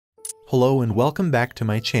Hello and welcome back to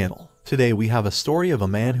my channel. Today we have a story of a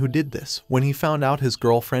man who did this when he found out his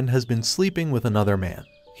girlfriend has been sleeping with another man.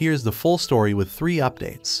 Here's the full story with 3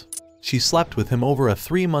 updates. She slept with him over a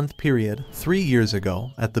 3-month period 3 years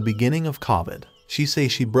ago at the beginning of COVID. She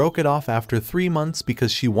says she broke it off after 3 months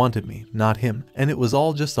because she wanted me, not him, and it was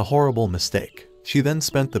all just a horrible mistake. She then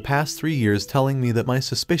spent the past 3 years telling me that my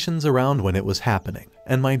suspicions around when it was happening,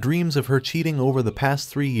 and my dreams of her cheating over the past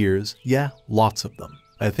 3 years, yeah, lots of them.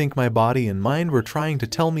 I think my body and mind were trying to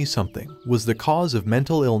tell me something was the cause of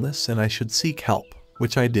mental illness and I should seek help,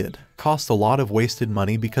 which I did. Cost a lot of wasted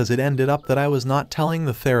money because it ended up that I was not telling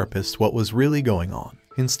the therapist what was really going on.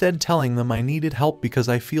 Instead telling them I needed help because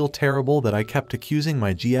I feel terrible that I kept accusing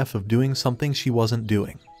my GF of doing something she wasn't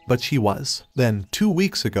doing. But she was. Then, 2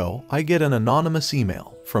 weeks ago, I get an anonymous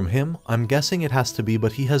email from him. I'm guessing it has to be,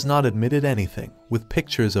 but he has not admitted anything, with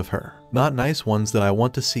pictures of her. Not nice ones that I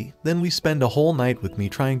want to see. Then we spend a whole night with me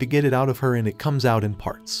trying to get it out of her and it comes out in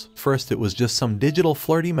parts. First it was just some digital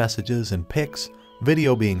flirty messages and pics,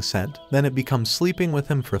 video being sent, then it becomes sleeping with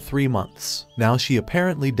him for 3 months. Now she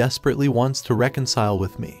apparently desperately wants to reconcile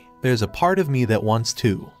with me. There's a part of me that wants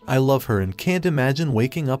to. I love her and can't imagine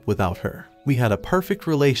waking up without her. We had a perfect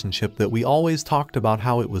relationship that we always talked about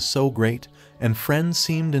how it was so great, and friends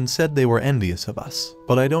seemed and said they were envious of us.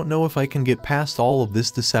 But I don't know if I can get past all of this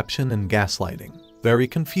deception and gaslighting. Very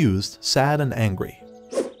confused, sad and angry.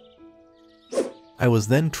 I was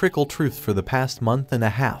then trickle truth for the past month and a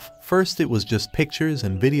half. First it was just pictures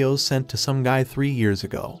and videos sent to some guy 3 years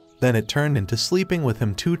ago. Then it turned into sleeping with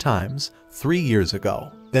him 2 times, 3 years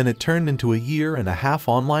ago. Then it turned into a 1.5 year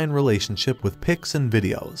online relationship with pics and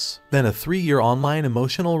videos. Then a 3-year online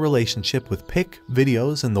emotional relationship with pic,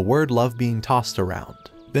 videos and the word love being tossed around.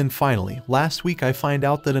 Then finally, last week I find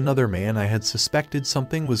out that another man I had suspected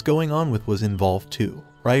something was going on with was involved too.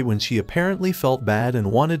 Right when she apparently felt bad and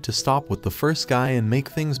wanted to stop with the first guy and make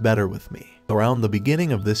things better with me. Around the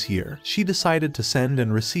beginning of this year, she decided to send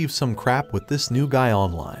and receive some crap with this new guy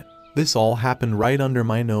online. This all happened right under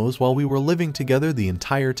my nose while we were living together the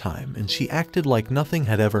entire time, and she acted like nothing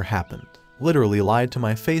had ever happened. Literally lied to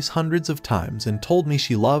my face hundreds of times and told me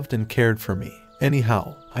she loved and cared for me.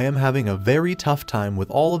 Anyhow, I am having a very tough time with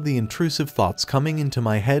all of the intrusive thoughts coming into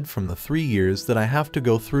my head from the 3 years that I have to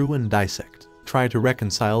go through and dissect. Try to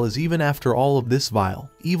reconcile as even after all of this vile,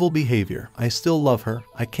 evil behavior, I still love her.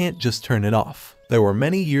 I can't just turn it off. There were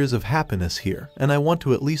many years of happiness here, and I want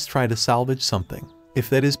to at least try to salvage something. If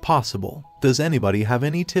that is possible, does anybody have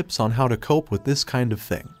any tips on how to cope with this kind of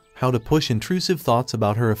thing? How to push intrusive thoughts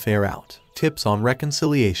about her affair out? Tips on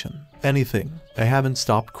reconciliation? Anything. I haven't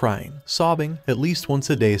stopped crying, sobbing, at least once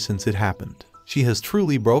a day since it happened. She has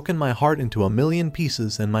truly broken my heart into a million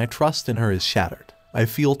pieces and my trust in her is shattered. I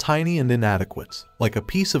feel tiny and inadequate, like a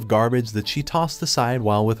piece of garbage that she tossed aside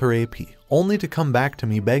while with her AP, only to come back to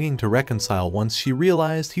me begging to reconcile once she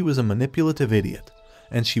realized he was a manipulative idiot.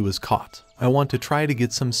 And she was caught. I want to try to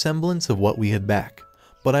get some semblance of what we had back,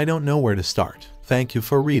 but I don't know where to start. Thank you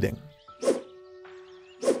for reading.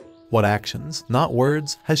 What actions, not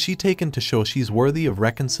words, has she taken to show she's worthy of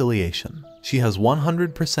reconciliation? She has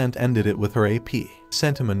 100% ended it with her AP,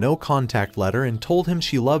 sent him a no-contact letter and told him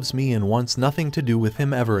she loves me and wants nothing to do with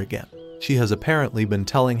him ever again. She has apparently been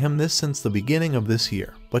telling him this since the beginning of this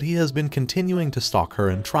year, but he has been continuing to stalk her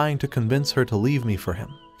and trying to convince her to leave me for him.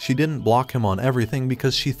 She didn't block him on everything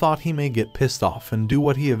because she thought he may get pissed off and do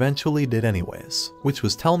what he eventually did anyways, which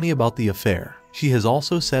was tell me about the affair. She has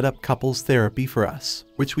also set up couples therapy for us,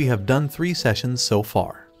 which we have done 3 sessions so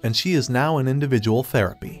far, and she is now in individual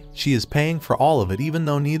therapy. She is paying for all of it even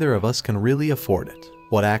though neither of us can really afford it.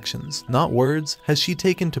 What actions, not words, has she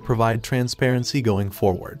taken to provide transparency going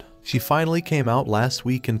forward? She finally came out last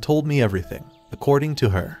week and told me everything, according to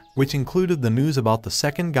her, which included the news about the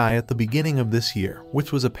second guy at the beginning of this year,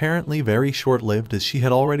 which was apparently very short-lived as she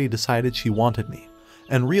had already decided she wanted me,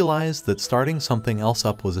 and realized that starting something else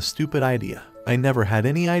up was a stupid idea. I never had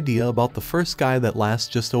any idea about the first guy that lasts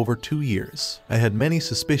just over 2 years. I had many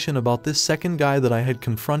suspicion about this second guy that I had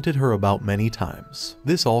confronted her about many times.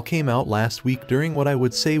 This all came out last week during what I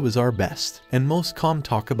would say was our best and most calm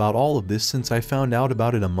talk about all of this since I found out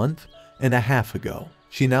about it a month and a half ago.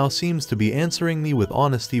 She now seems to be answering me with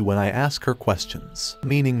honesty when I ask her questions,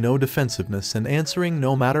 meaning no defensiveness and answering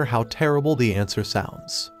no matter how terrible the answer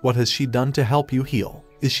sounds. What has she done to help you heal?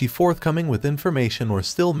 Is she forthcoming with information or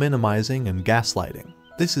still minimizing and gaslighting?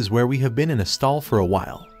 This is where we have been in a stall for a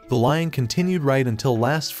while. The lying continued right until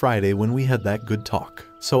last Friday when we had that good talk,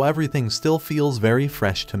 so everything still feels very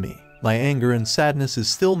fresh to me. My anger and sadness is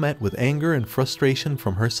still met with anger and frustration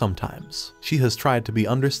from her sometimes. She has tried to be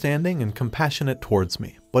understanding and compassionate towards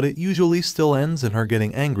me, but it usually still ends in her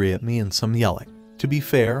getting angry at me and some yelling. To be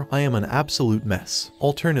fair, I am an absolute mess,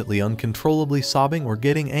 alternately uncontrollably sobbing or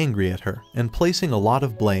getting angry at her, and placing a lot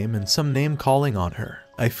of blame and some name-calling on her.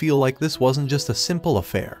 I feel like this wasn't just a simple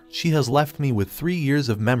affair. She has left me with 3 years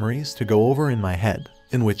of memories to go over in my head,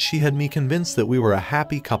 in which she had me convinced that we were a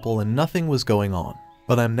happy couple and nothing was going on.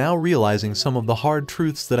 But I'm now realizing some of the hard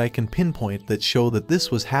truths that I can pinpoint that show that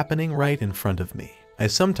this was happening right in front of me. I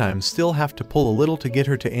sometimes still have to pull a little to get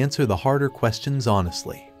her to answer the harder questions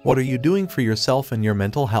honestly. What are you doing for yourself and your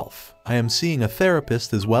mental health? I am seeing a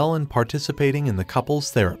therapist as well and participating in the couples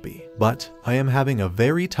therapy, but I am having a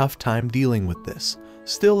very tough time dealing with this.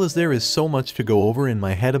 Still, as there is so much to go over in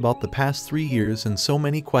my head about the past 3 years and so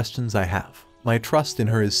many questions I have. My trust in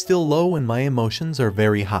her is still low and my emotions are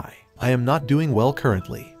very high. I am not doing well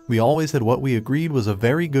currently. We always had what we agreed was a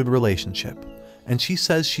very good relationship, and she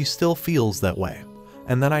says she still feels that way,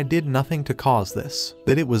 and that I did nothing to cause this,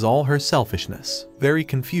 that it was all her selfishness. Very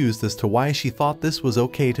confused as to why she thought this was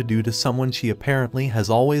okay to do to someone she apparently has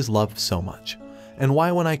always loved so much, and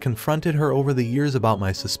why when I confronted her over the years about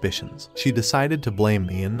my suspicions, she decided to blame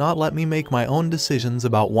me and not let me make my own decisions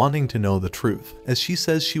about wanting to know the truth, as she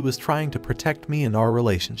says she was trying to protect me and our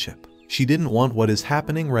relationship. She didn't want what is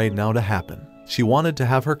happening right now to happen. She wanted to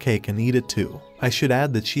have her cake and eat it too. I should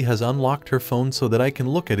add that she has unlocked her phone so that I can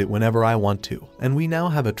look at it whenever I want to, and we now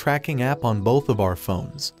have a tracking app on both of our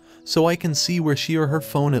phones, so I can see where she or her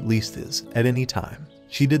phone at least is, at any time.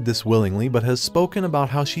 She did this willingly but has spoken about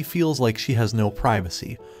how she feels like she has no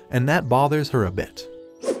privacy, and that bothers her a bit.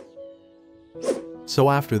 So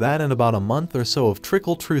after that and about a month or so of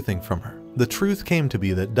trickle-truthing from her, the truth came to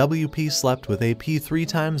be that WP slept with AP 3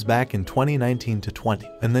 times back in 2019 to 20,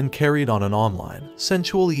 and then carried on an online,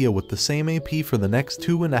 sensual year with the same AP for the next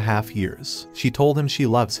 2.5 years. She told him she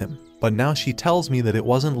loves him, but now she tells me that it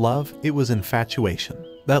wasn't love, it was infatuation.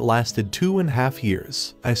 That lasted 2.5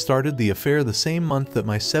 years. I started the affair the same month that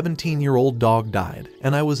my 17-year-old dog died,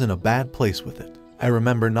 and I was in a bad place with it. I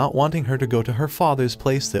remember not wanting her to go to her father's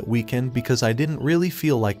place that weekend because I didn't really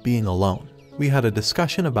feel like being alone. We had a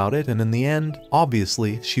discussion about it and in the end,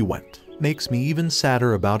 obviously, she went. Makes me even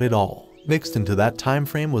sadder about it all. Mixed into that time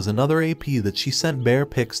frame was another AP that she sent bare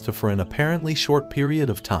pics to for an apparently short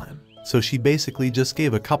period of time. So she basically just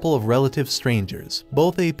gave a couple of relative strangers.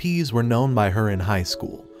 Both APs were known by her in high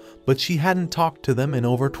school, but she hadn't talked to them in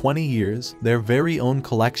over 20 years, their very own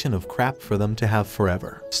collection of crap for them to have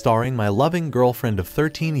forever. Starring my loving girlfriend of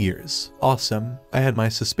 13 years. Awesome. I had my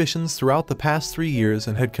suspicions throughout the past 3 years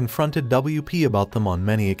and had confronted WP about them on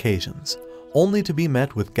many occasions, only to be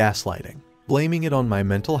met with gaslighting, blaming it on my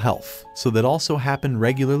mental health. So that also happened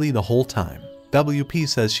regularly the whole time. WP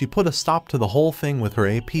says she put a stop to the whole thing with her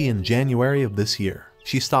AP in January of this year.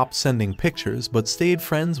 She stopped sending pictures but stayed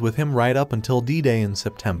friends with him right up until D-Day in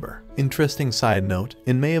September. Interesting side note,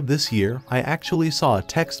 in May of this year, I actually saw a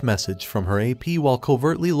text message from her AP while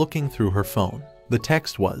covertly looking through her phone. The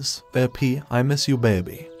text was, "AP, I miss you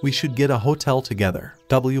baby. We should get a hotel together.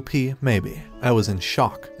 WP, maybe." I was in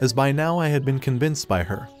shock, as by now I had been convinced by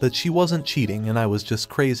her that she wasn't cheating and I was just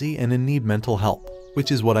crazy and in need mental help. Which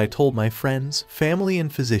is what I told my friends, family and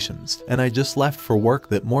physicians, and I just left for work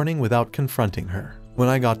that morning without confronting her. When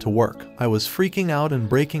I got to work, I was freaking out and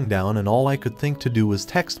breaking down and all I could think to do was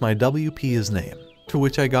text my WP his name, to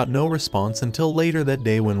which I got no response until later that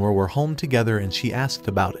day when we were home together and she asked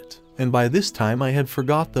about it. And by this time I had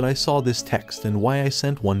forgot that I saw this text and why I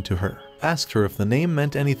sent one to her. Asked her if the name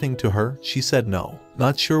meant anything to her, she said no.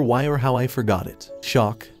 Not sure why or how I forgot it.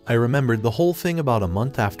 Shock. I remembered the whole thing about a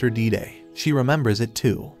month after D-Day. She remembers it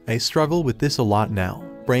too. I struggle with this a lot now.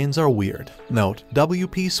 Brains are weird. Note,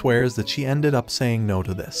 WP swears that she ended up saying no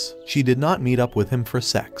to this. She did not meet up with him for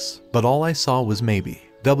sex, but all I saw was maybe.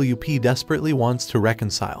 WP desperately wants to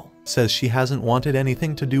reconcile. Says she hasn't wanted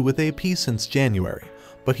anything to do with AP since January,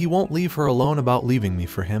 but he won't leave her alone about leaving me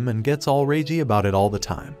for him and gets all ragey about it all the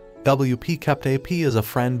time. WP kept AP as a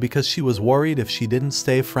friend because she was worried if she didn't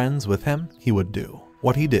stay friends with him, he would do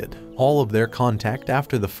what he did. All of their contact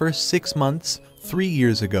after the first 6 months, 3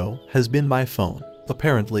 years ago, has been by phone.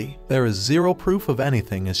 Apparently, there is zero proof of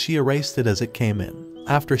anything as she erased it as it came in,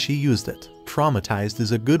 after she used it. Traumatized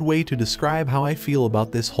is a good way to describe how I feel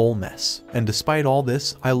about this whole mess. And despite all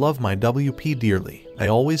this, I love my WP dearly. I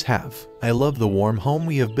always have. I love the warm home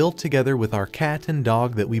we have built together with our cat and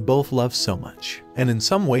dog that we both love so much. And in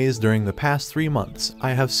some ways during the past 3 months,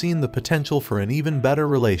 I have seen the potential for an even better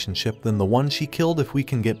relationship than the one she killed if we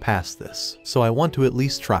can get past this. So I want to at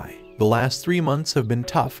least try. The last 3 months have been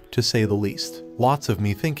tough, to say the least. Lots of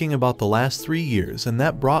me thinking about the last 3 years, and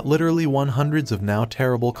that brought literally hundreds of now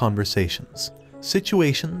terrible conversations,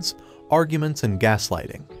 situations, arguments and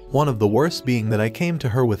gaslighting. One of the worst being that I came to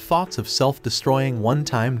her with thoughts of self-destroying one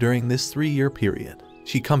time during this 3-year period.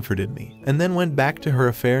 She comforted me, and then went back to her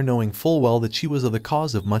affair knowing full well that she was the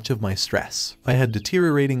cause of much of my stress. I had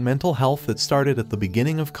deteriorating mental health that started at the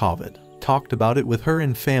beginning of COVID. Talked about it with her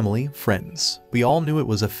and family, friends. We all knew it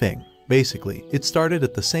was a thing. Basically, it started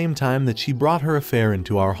at the same time that she brought her affair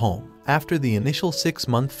into our home. After the initial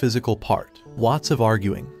 6-month physical part, lots of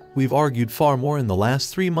arguing. We've argued far more in the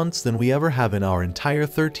last 3 months than we ever have in our entire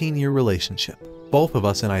 13-year relationship. Both of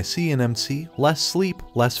us in IC and MC, less sleep,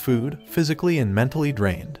 less food, physically and mentally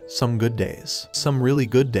drained. Some good days. Some really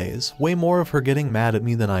good days, way more of her getting mad at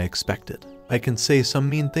me than I expected. I can say some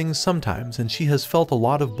mean things sometimes and she has felt a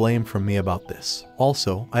lot of blame from me about this.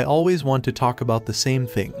 Also, I always want to talk about the same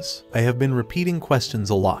things. I have been repeating questions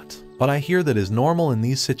a lot, but I hear that is normal in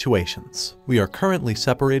these situations. We are currently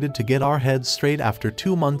separated to get our heads straight after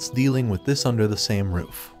 2 months dealing with this under the same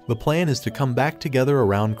roof. The plan is to come back together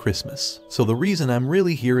around Christmas. So the reason I'm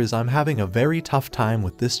really here is I'm having a very tough time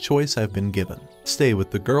with this choice I've been given. Stay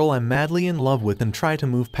with the girl I'm madly in love with and try to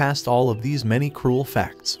move past all of these many cruel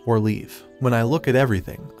facts, or leave. When I look at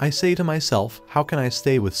everything, I say to myself, how can I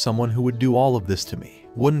stay with someone who would do all of this to me?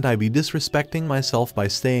 Wouldn't I be disrespecting myself by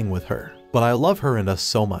staying with her? But I love her and us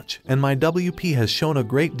so much, and my WP has shown a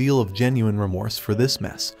great deal of genuine remorse for this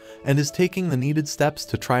mess, and is taking the needed steps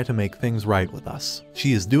to try to make things right with us.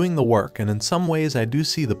 She is doing the work, and in some ways I do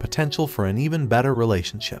see the potential for an even better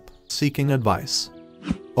relationship. Seeking advice.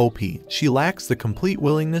 OP. She lacks the complete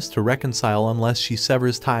willingness to reconcile unless she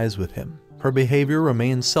severs ties with him. Her behavior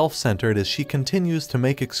remains self-centered as she continues to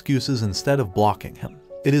make excuses instead of blocking him.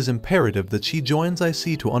 It is imperative that she joins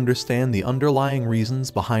IC to understand the underlying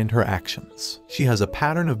reasons behind her actions. She has a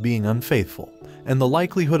pattern of being unfaithful, and the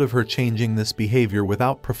likelihood of her changing this behavior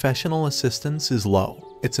without professional assistance is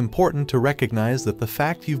low. It's important to recognize that the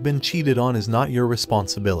fact you've been cheated on is not your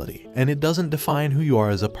responsibility, and it doesn't define who you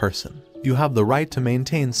are as a person. You have the right to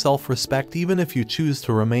maintain self-respect even if you choose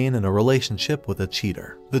to remain in a relationship with a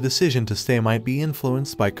cheater. The decision to stay might be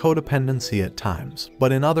influenced by codependency at times,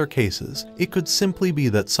 but in other cases, it could simply be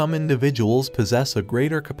that some individuals possess a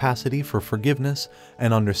greater capacity for forgiveness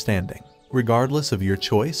and understanding. Regardless of your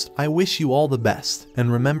choice, I wish you all the best,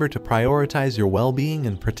 and remember to prioritize your well-being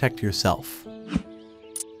and protect yourself.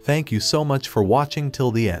 Thank you so much for watching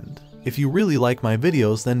till the end. If you really like my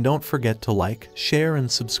videos, then don't forget to like, share, and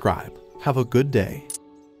subscribe. Have a good day.